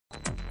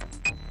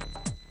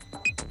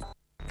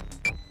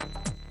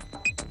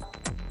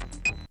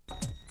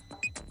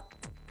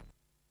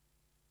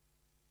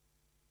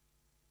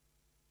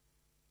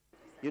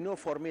You know,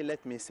 for me,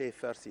 let me say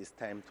first, it's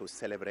time to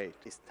celebrate.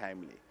 It's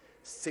timely.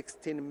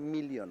 16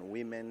 million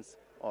women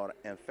are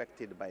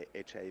infected by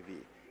HIV.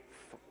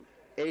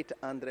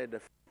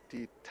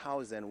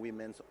 850,000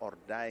 women are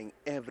dying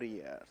every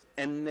year,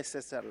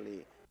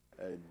 unnecessarily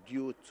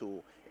due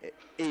to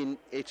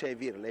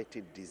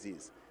HIV-related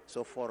disease.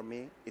 So for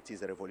me, it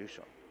is a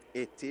revolution.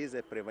 It is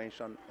a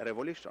prevention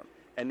revolution,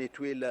 and it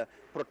will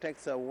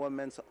protect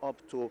women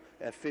up to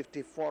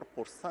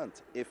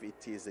 54% if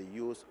it is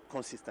used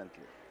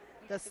consistently.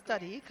 The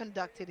study,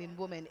 conducted in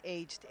women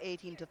aged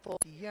 18 to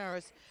 40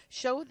 years,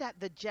 showed that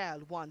the gel,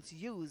 once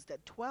used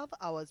 12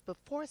 hours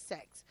before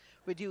sex,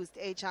 reduced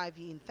HIV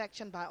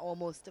infection by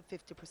almost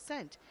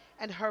 50%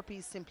 and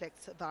herpes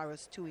simplex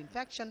virus 2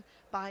 infection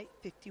by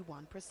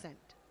 51%.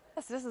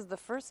 Yes, this is the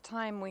first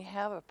time we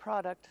have a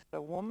product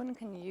a woman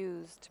can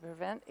use to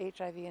prevent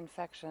HIV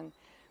infection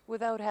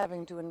without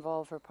having to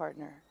involve her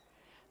partner.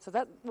 So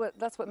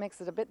that's what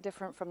makes it a bit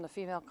different from the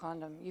female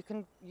condom. You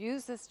can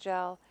use this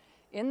gel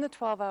in the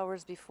 12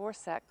 hours before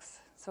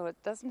sex, so it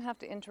doesn't have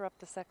to interrupt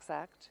the sex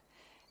act,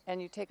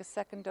 and you take a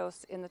second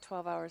dose in the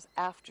 12 hours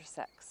after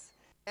sex.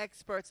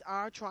 Experts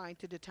are trying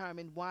to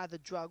determine why the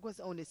drug was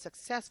only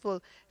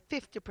successful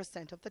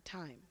 50% of the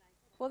time.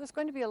 Well, there's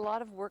going to be a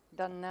lot of work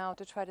done now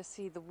to try to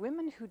see the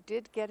women who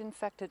did get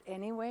infected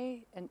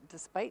anyway, and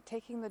despite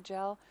taking the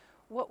gel,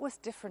 what was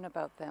different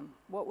about them?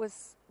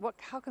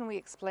 How can we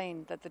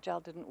explain that the gel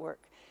didn't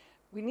work?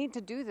 We need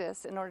to do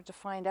this in order to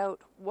find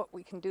out what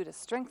we can do to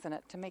strengthen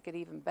it to make it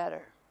even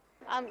better.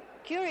 I'm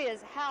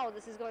curious how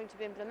this is going to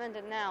be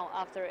implemented now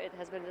after it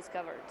has been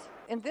discovered.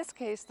 In this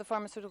case, the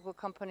pharmaceutical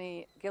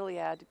company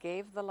Gilead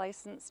gave the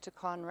license to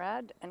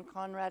Conrad, and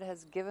Conrad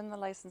has given the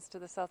license to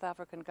the South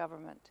African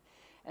government.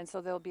 And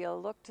so there'll be a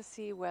look to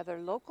see whether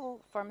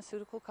local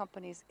pharmaceutical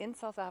companies in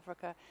South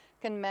Africa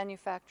can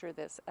manufacture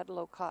this at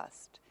low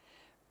cost.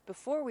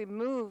 Before we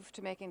move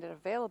to making it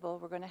available,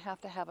 we're going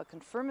to have a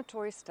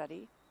confirmatory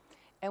study.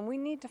 And we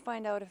need to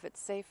find out if it's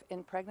safe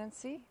in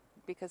pregnancy,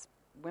 because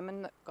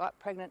women that got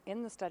pregnant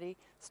in the study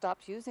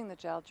stopped using the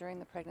gel during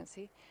the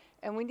pregnancy.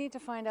 And we need to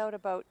find out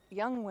about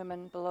young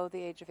women below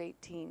the age of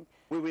 18.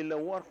 We will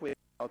work with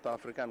South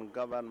African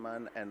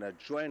government, and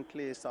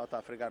jointly South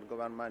African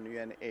government,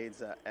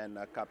 UNAIDS and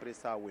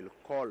CAPRISA will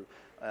call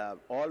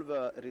all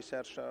the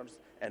researchers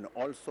and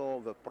also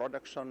the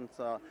production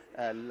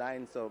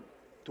lines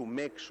to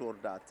make sure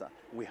that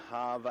we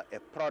have a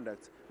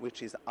product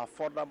which is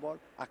affordable,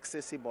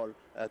 accessible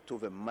to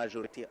the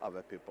majority of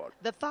the people.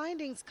 The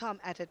findings come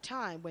at a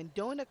time when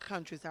donor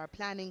countries are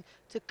planning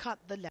to cut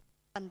the level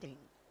of funding.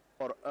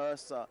 For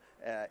us,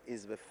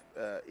 is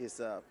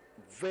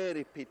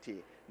very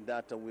pity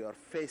that we are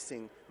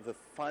facing the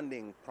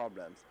funding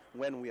problems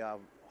when we are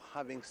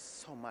having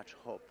so much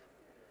hope.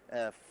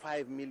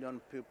 5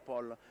 million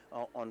people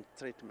on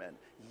treatment,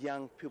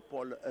 young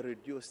people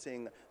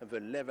reducing the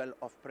level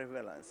of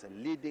prevalence,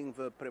 leading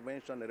the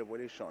prevention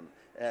revolution.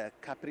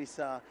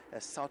 CAPRISA, a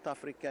South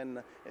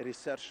African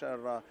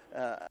researcher,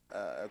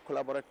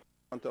 collaborator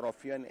of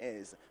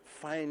UNAIDS,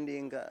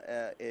 finding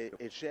a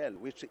gel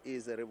which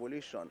is a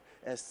revolution.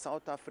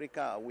 South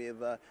Africa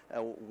with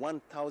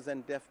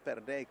 1,000 deaths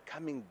per day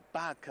coming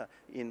back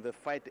in the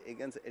fight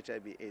against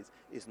HIV/AIDS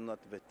is not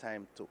the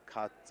time to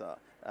cut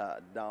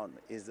down.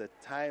 It's the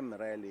time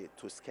really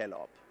to scale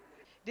up.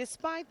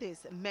 Despite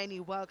this, many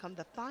welcome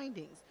the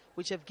findings,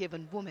 which have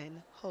given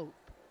women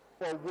hope.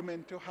 For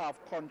women to have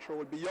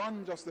control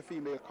beyond just the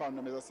female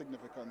condom is a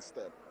significant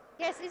step.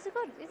 Yes, it's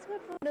good. It's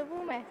good for the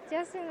women,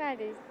 just like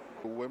this.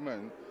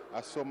 Women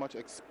are so much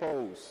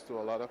exposed to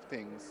a lot of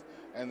things,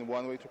 and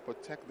one way to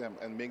protect them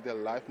and make their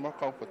life more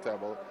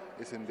comfortable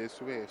is in this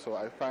way. So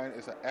I find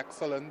it's an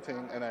excellent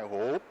thing, and I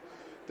hope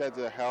that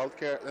the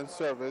healthcare and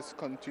service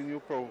continue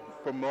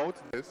promote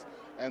this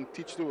and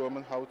teach the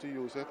women how to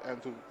use it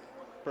and to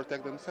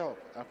protect themselves.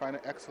 I find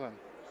it excellent.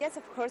 Yes,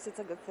 of course, it's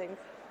a good thing.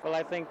 Well,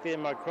 I think the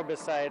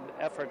microbicide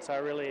efforts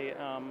are really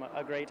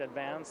a great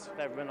advance.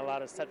 There have been a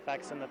lot of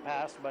setbacks in the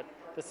past, but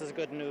this is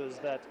good news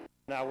that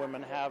now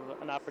women have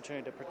an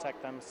opportunity to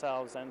protect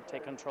themselves and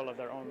take control of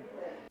their own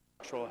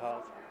sexual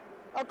health.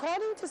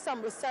 According to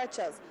some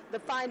researchers, the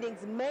findings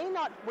may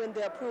not win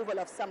the approval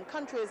of some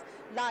countries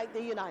like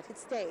the United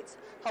States.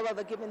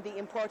 However, given the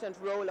important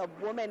role of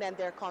women and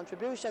their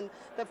contribution,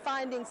 the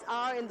findings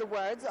are, in the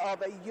words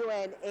of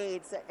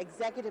UNAIDS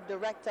Executive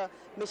Director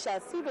Michelle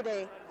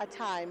Siebede, a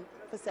time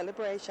for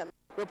celebration.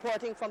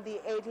 Reporting from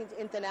the 18th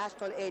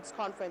International AIDS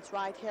Conference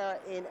right here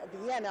in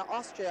Vienna,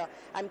 Austria,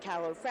 I'm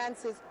Carol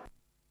Francis,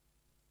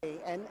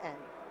 ANN.